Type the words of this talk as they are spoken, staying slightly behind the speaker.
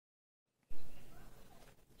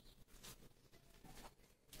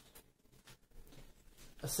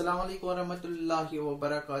Assalamu alaikum warahmatullahi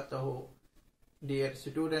wabarakatuh. Dear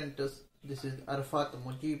students, this is Arafat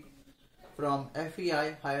Mujeeb from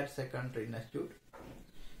FEI Higher Secondary Institute.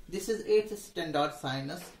 This is 8th standard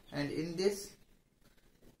science, and in this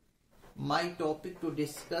my topic to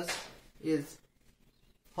discuss is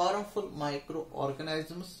harmful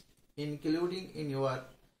microorganisms, including in your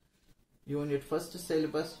unit 1st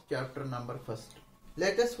syllabus chapter number 1st.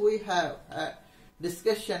 Let us we have a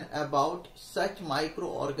discussion about such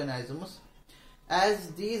microorganisms,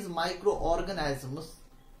 as these microorganisms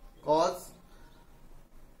cause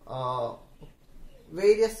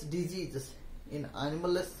various diseases in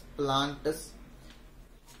animals, plants.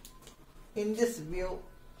 In this view,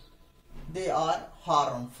 they are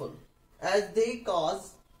harmful as they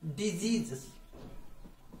cause diseases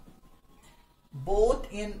both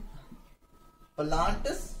in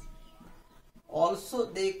plants. Also,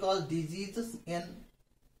 they cause diseases in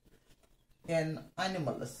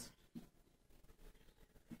animals.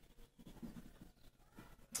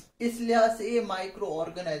 इस लिहाज से ये micro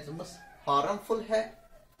organisms harmful है.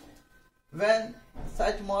 When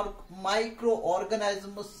such micro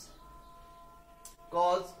organisms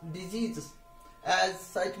cause diseases, as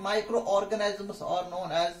such microorganisms are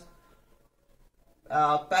known as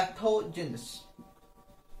pathogens.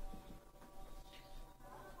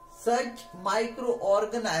 Such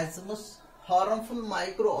microorganisms, harmful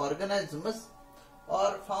microorganisms,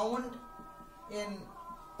 are found in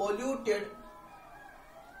polluted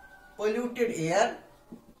air.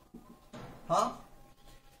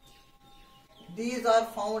 These are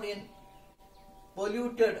found in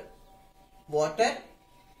polluted water.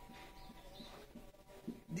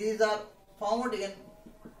 These are found in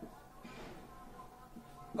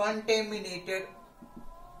contaminated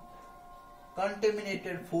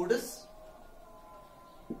foods.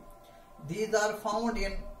 These are found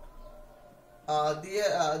in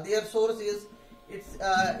their source is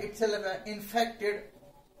itself an infected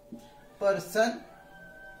person.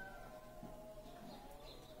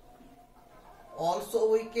 Also,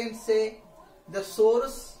 we can say the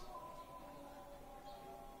source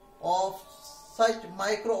of such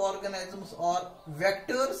microorganisms are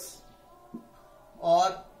vectors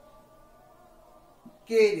or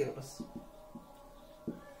carriers.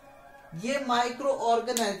 ये micro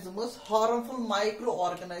organisms, harmful micro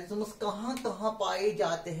organisms कहाँ कहाँ पाए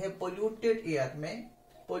जाते हैं? Polluted air में,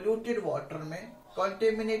 polluted water में,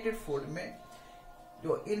 contaminated food में.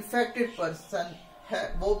 जो इन्फेक्टेड पर्सन है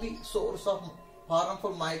वो भी source of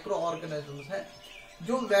harmful micro organisms है.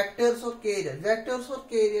 जो वेक्टर्स और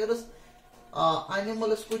कैरियर्स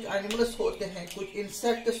एनिमल्स, कुछ एनिमल्स होते हैं, कुछ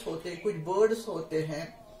इंसेक्ट्स होते हैं, कुछ बर्ड्स होते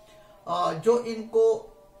हैं, जो इनको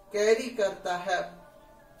कैरी करता है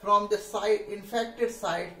from the site, infected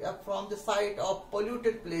site, from the site of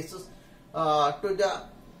polluted places to the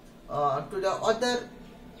other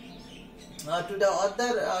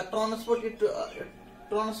transport it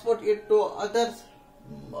to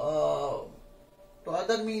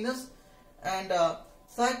other means, and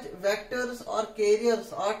such vectors or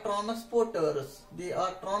carriers are transporters. They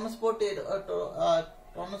are transporters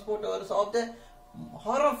of the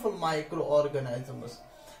harmful microorganisms.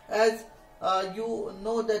 As you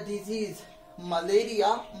know the disease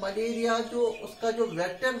malaria जो उसका जो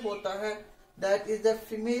vector होता है, that is the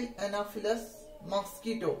female anopheles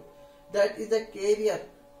mosquito, that is a carrier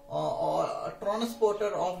or a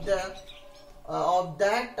transporter of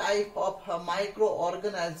that type of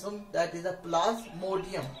microorganism, that is a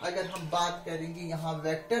plasmodium. अगर हम बात करेंगे यहाँ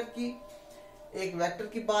vector की, एक vector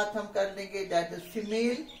की बात हम कर लेंगे, that is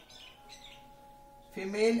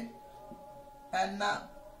female Anopheles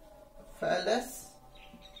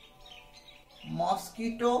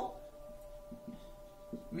mosquito,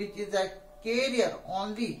 which is a carrier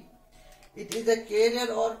only. It is a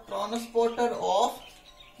carrier or transporter of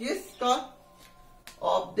किसका?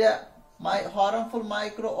 Of the harmful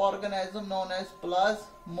microorganism known as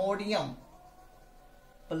plasmodium.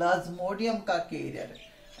 Plasmodium का carrier,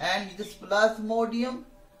 and this plasmodium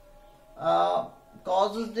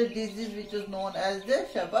causes the disease which is known as the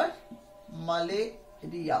Shabat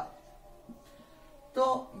malaria. तो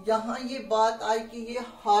यहाँ ये बात आई कि ये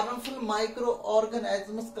harmful micro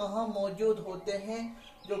organisms कहाँ मौजूद होते हैं?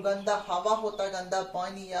 जो गंदा हवा होता है, गंदा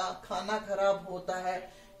पानी, या खाना खराब होता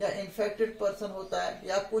है, या इन्फेक्टेड पर्सन होता है,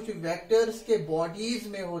 या कुछ वेक्टर्स के बॉडीज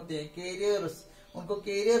में होते हैं, कैरियर्स. उनको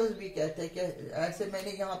कैरियर्स भी कहते हैं. कि ऐसे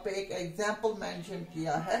मैंने यहाँ पे एक एग्जांपल मेंशन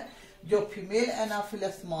किया है. जो फीमेल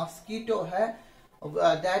एनाफिलस मॉस्किटो है,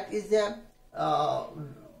 that is a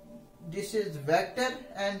this is vector,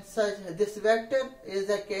 and such this vector is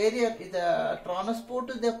a carrier, is a transport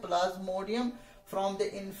to the plasmodium from the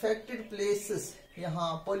infected places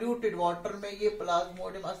यहाँ पोल्यूटेड वाटर में ये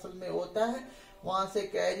प्लाज्मोडियम असल में होता है, वहां से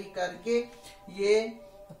कैरी करके ये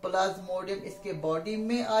प्लाज्मोडियम इसके बॉडी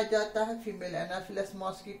में आ जाता है, फीमेल एनाफिलस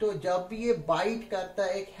मॉस्किटो। जब भी ये बाइट करता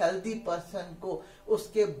है एक हेल्दी पर्सन को,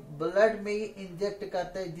 उसके ब्लड में ये इंजेक्ट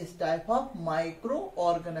करता है this type of micro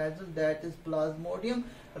organism that is Plasmodium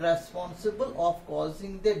responsible of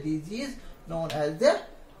causing the disease known as the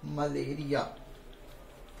malaria.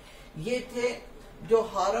 ये थे जो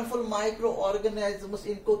हार्मफुल माइक्रो ऑर्गेनिजम्स।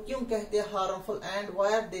 इनको क्यों कहते हैं harmful and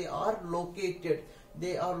where they are located?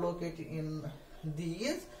 They are located in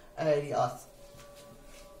these areas.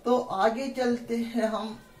 तो आगे चलते हैं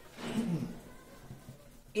हम,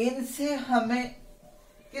 इनसे हमें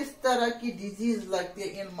किस तरह की डिजीज लगती है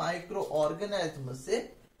इन माइक्रो ऑर्गेनिज्म से।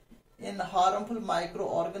 इन हार्मफुल माइक्रो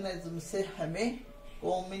ऑर्गेनिज्म से हमें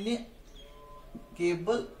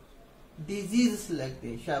कम्युनिकेबल डिजीज लगते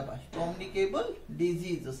हैं। शाबाश, कम्युनिकेबल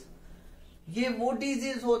डिजीजेस। ये वो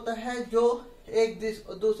डिजीज होता है जो एक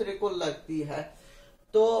दूसरे को लगती है।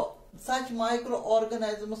 तो such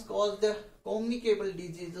microorganisms cause the communicable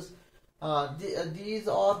diseases. These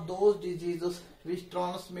are those diseases which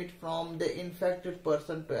transmit from the infected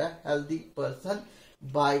person to a healthy person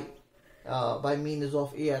by means of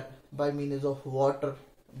air, by means of water,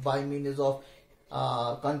 by means of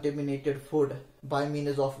contaminated food, by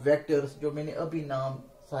means of vectors जो मैंने अभी नाम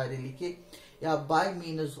सारे लिखे, या by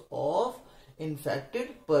means of infected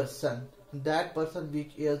person, that person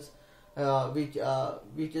which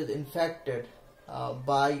is infected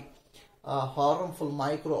by harmful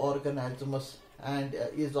microorganisms and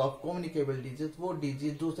is of communicable disease। वो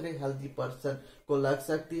disease दूसरे healthy person को लग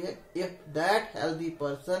सकती है if that healthy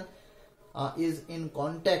person is in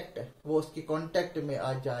contact, वो उसके contact में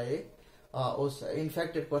आ जाए, उस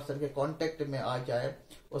infected person के contact में आ जाए,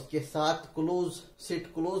 उसके साथ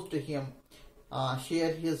sit close to him,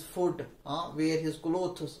 share his food, wear his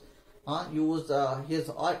clothes, use his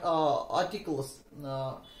articles,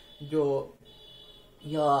 जो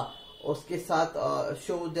या उसके साथ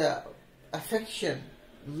show the affection,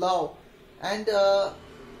 love, and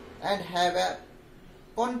have a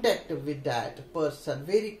contact with that person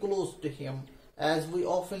very close to him, as we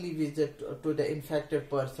oftenly visit to the infected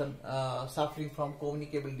person suffering from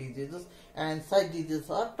communicable diseases. And such diseases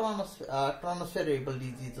are transferable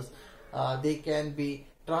diseases. They can be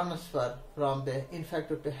transfer from the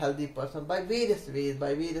infected to healthy person by various ways,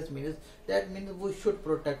 by various means. That means we should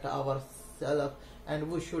protect ourselves and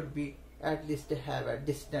we should be at least have a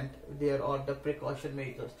distant there or the precaution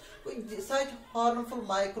measures. Such harmful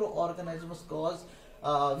microorganisms cause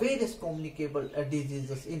various communicable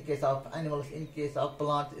diseases in case of animals, in case of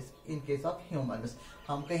plants, in case of humans.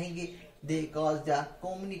 हम कहेंगे they cause the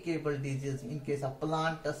communicable disease in case of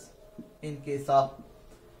plants, in case of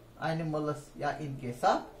animals या in case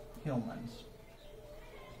of humans.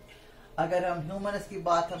 अगर हम humans की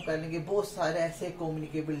बात हम कर लेंगे, बहुत सारे ऐसे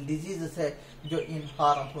कम्युनिकेबल डिजीजेस है जो इन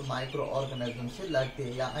हार्मफुल माइक्रो ऑर्गेनिज्म से लगते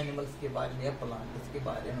हैं, या एनिमल्स के बारे में या प्लांट्स के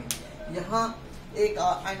बारे में। यहाँ एक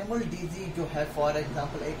एनिमल डिजीज जो है, फॉर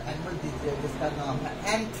एग्जांपल एक एनिमल डिजीज है जिसका नाम है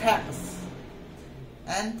anthrax.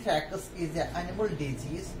 Anthrax is an animal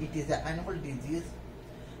disease, it is an animal disease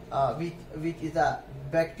which is a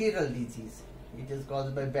bacterial disease. It is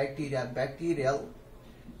caused by bacterial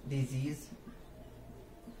disease.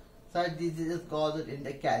 Such disease is caused in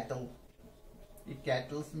the cattle. ये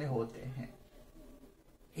cattle में होते हैं।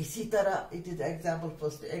 इसी तरह it is example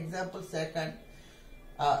first. Example second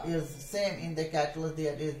is same in the cattle.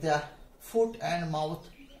 There is the foot and mouth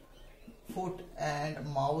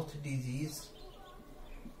disease.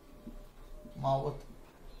 Mouth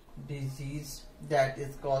disease that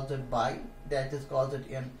is caused in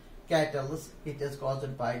cattle. It is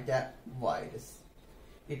caused by the virus.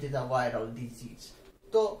 It is a viral disease.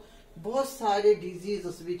 तो बहुत सारे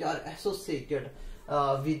diseases which are associated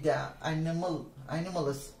with the animals and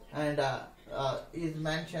is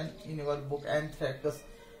mentioned in your book Anthrax,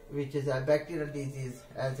 which is a bacterial disease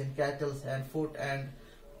as in cattle, and foot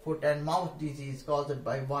and mouth disease caused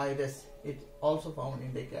by virus. It's also found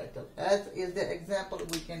in the cattle. As is the example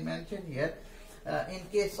we can mention here. In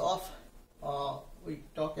case of we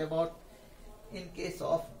talk about in case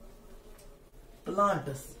of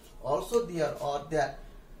plants, also there are the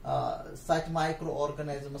such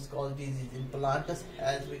microorganisms called disease in plants,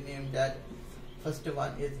 as we named that. First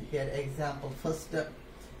one is here example. First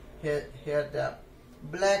here the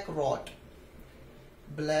black rot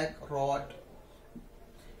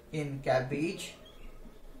in cabbage.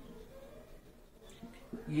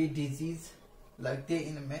 ये disease लगते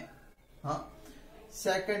इनमें, हाँ.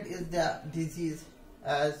 Second is the disease,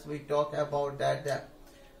 as we talk about that, the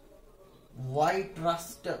white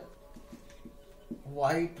rust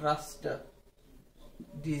white rust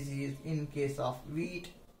disease in case of wheat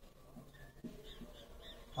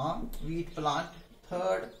plant.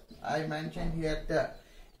 Third, I mentioned here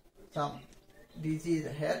some disease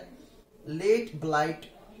here, late blight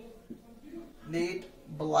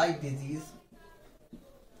disease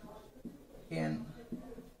in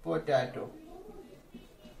potato.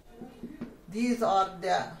 These are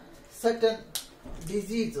the certain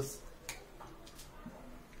diseases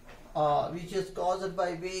which is caused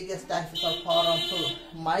by various types of harmful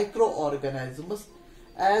microorganisms.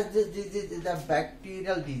 As this disease is a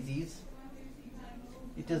bacterial disease,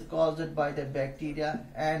 it is caused by the bacteria,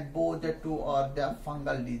 and both the two are the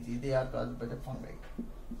fungal disease. They are caused by the fungi.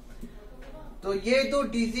 तो ये दो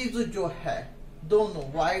disease जो है दोनों,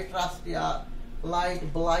 white rust या light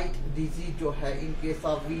blight disease जो है in case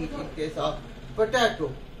of wheat, in case of potato,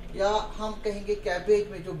 या हम कहेंगे कैबेज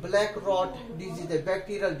में जो ब्लैक रॉट डिजीज है,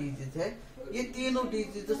 बैक्टीरियल डिजीज है, ये तीनों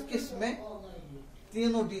डिजीजेस किस में,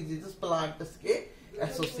 तीनों डिजीजेस प्लांट्स के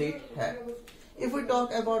एसोसिएट है. If we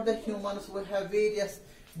talk about the humans, we have various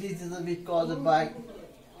diseases which caused by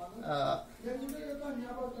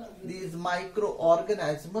these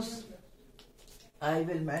microorganisms. I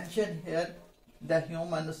will mention here the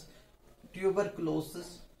humans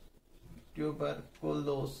tuberculosis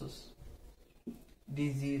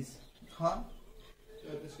disease.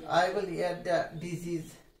 I will add the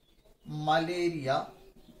disease malaria,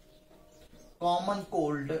 common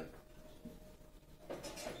cold,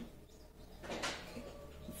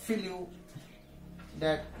 flu,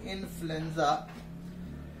 that influenza,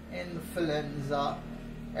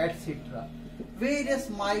 etc. Various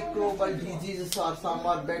microbial diseases are, some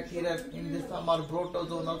are bacterial, in this some are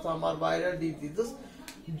protozoal, some are viral diseases.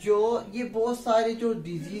 जो ये बहुत सारे जो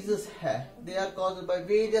diseases है, they are caused by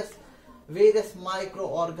various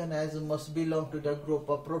microorganisms belong to the group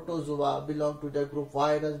of protozoa, belong to the group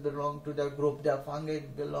virus, belong to the group the fungi,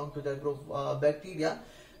 belong to the group bacteria.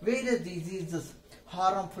 Various diseases,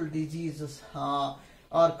 harmful diseases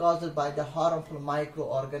are caused by the harmful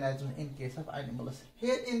microorganisms in case of animals.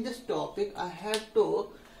 Here in this topic, I have to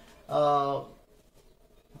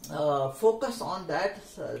focus on that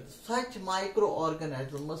such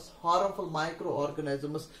microorganisms, harmful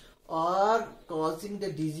microorganisms, are causing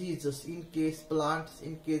the diseases in case plants,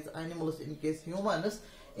 in case animals, in case humans.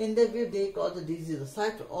 In the way they cause the diseases,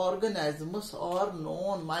 such organisms are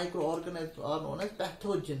known, microorganisms are known as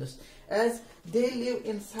pathogens, as they live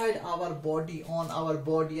inside our body, on our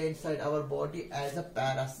body, inside our body as a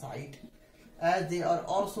parasite, as they are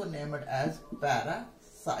also named as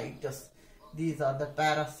parasites. These are the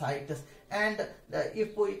parasites. And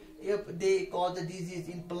if they cause the disease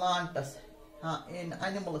in plants, in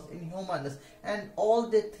animals, in humans, and all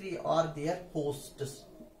the three are their hosts.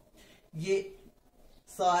 ये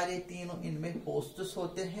सारे तीनों इनमें hosts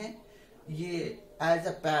होते हैं. ये as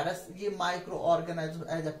a पैरस, ये micro organism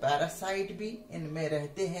as a parasite भी इनमें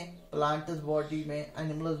रहते हैं, प्लांट्स बॉडी में,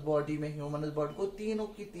 एनिमल्स बॉडी में, ह्यूमन बॉडी को, तीनों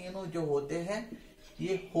की तीनों जो होते हैं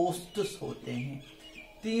ये होस्ट्स होते हैं,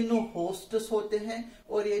 तीनों होस्ट्स होते हैं.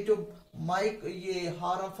 और ये जो ये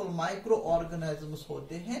हार्मफुल माइक्रो ऑर्गेनिजम्स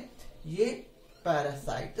होते हैं ये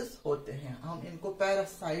पैरासाइट्स होते हैं. हम इनको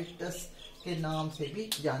पैरासाइट्स के नाम से भी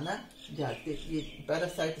जाना जाते, ये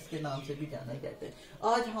पैरासाइट्स के नाम से भी जाना जाता है.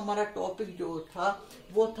 आज हमारा टॉपिक जो था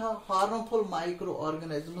वो था हार्मफुल माइक्रो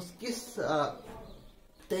ऑर्गेनिजम्स, किस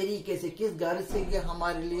तरीके से, किस गर्ज से ये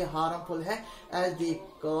हमारे लिए हार्मफुल है, as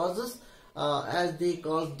they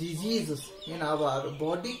cause diseases in our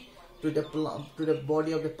body, to the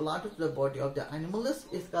body of the plant, to the body of the animals.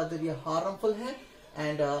 इसका जरिए हार्मफुल है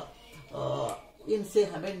एंड इनसे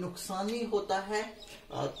हमें नुकसान ही होता है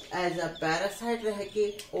एज अ पैरासाइट रह के,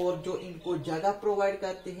 और जो इनको जगह प्रोवाइड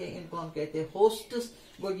करते हैं इनको हम कहते हैं होस्ट्स.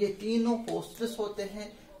 वो ये तीनों होस्ट्स होते हैं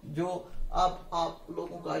जो अब आप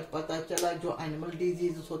लोगों को आज पता चला, जो एनिमल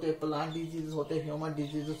डिजीजेस होते हैं, प्लांट डिजीजेस होते हैं, ह्यूमन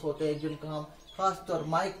डिजीजेस होते हैं, जिनका हम खासतौर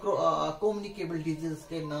माइक्रो कम्युनिकेबल डिजीज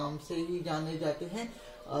के नाम से ही जाने जाते हैं.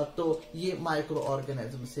 तो ये माइक्रो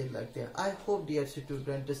ऑर्गेनिज्म से लगते हैं. I hope dear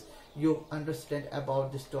students you understand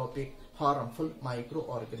about this topic, harmful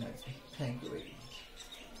microorganisms. Thank you very much.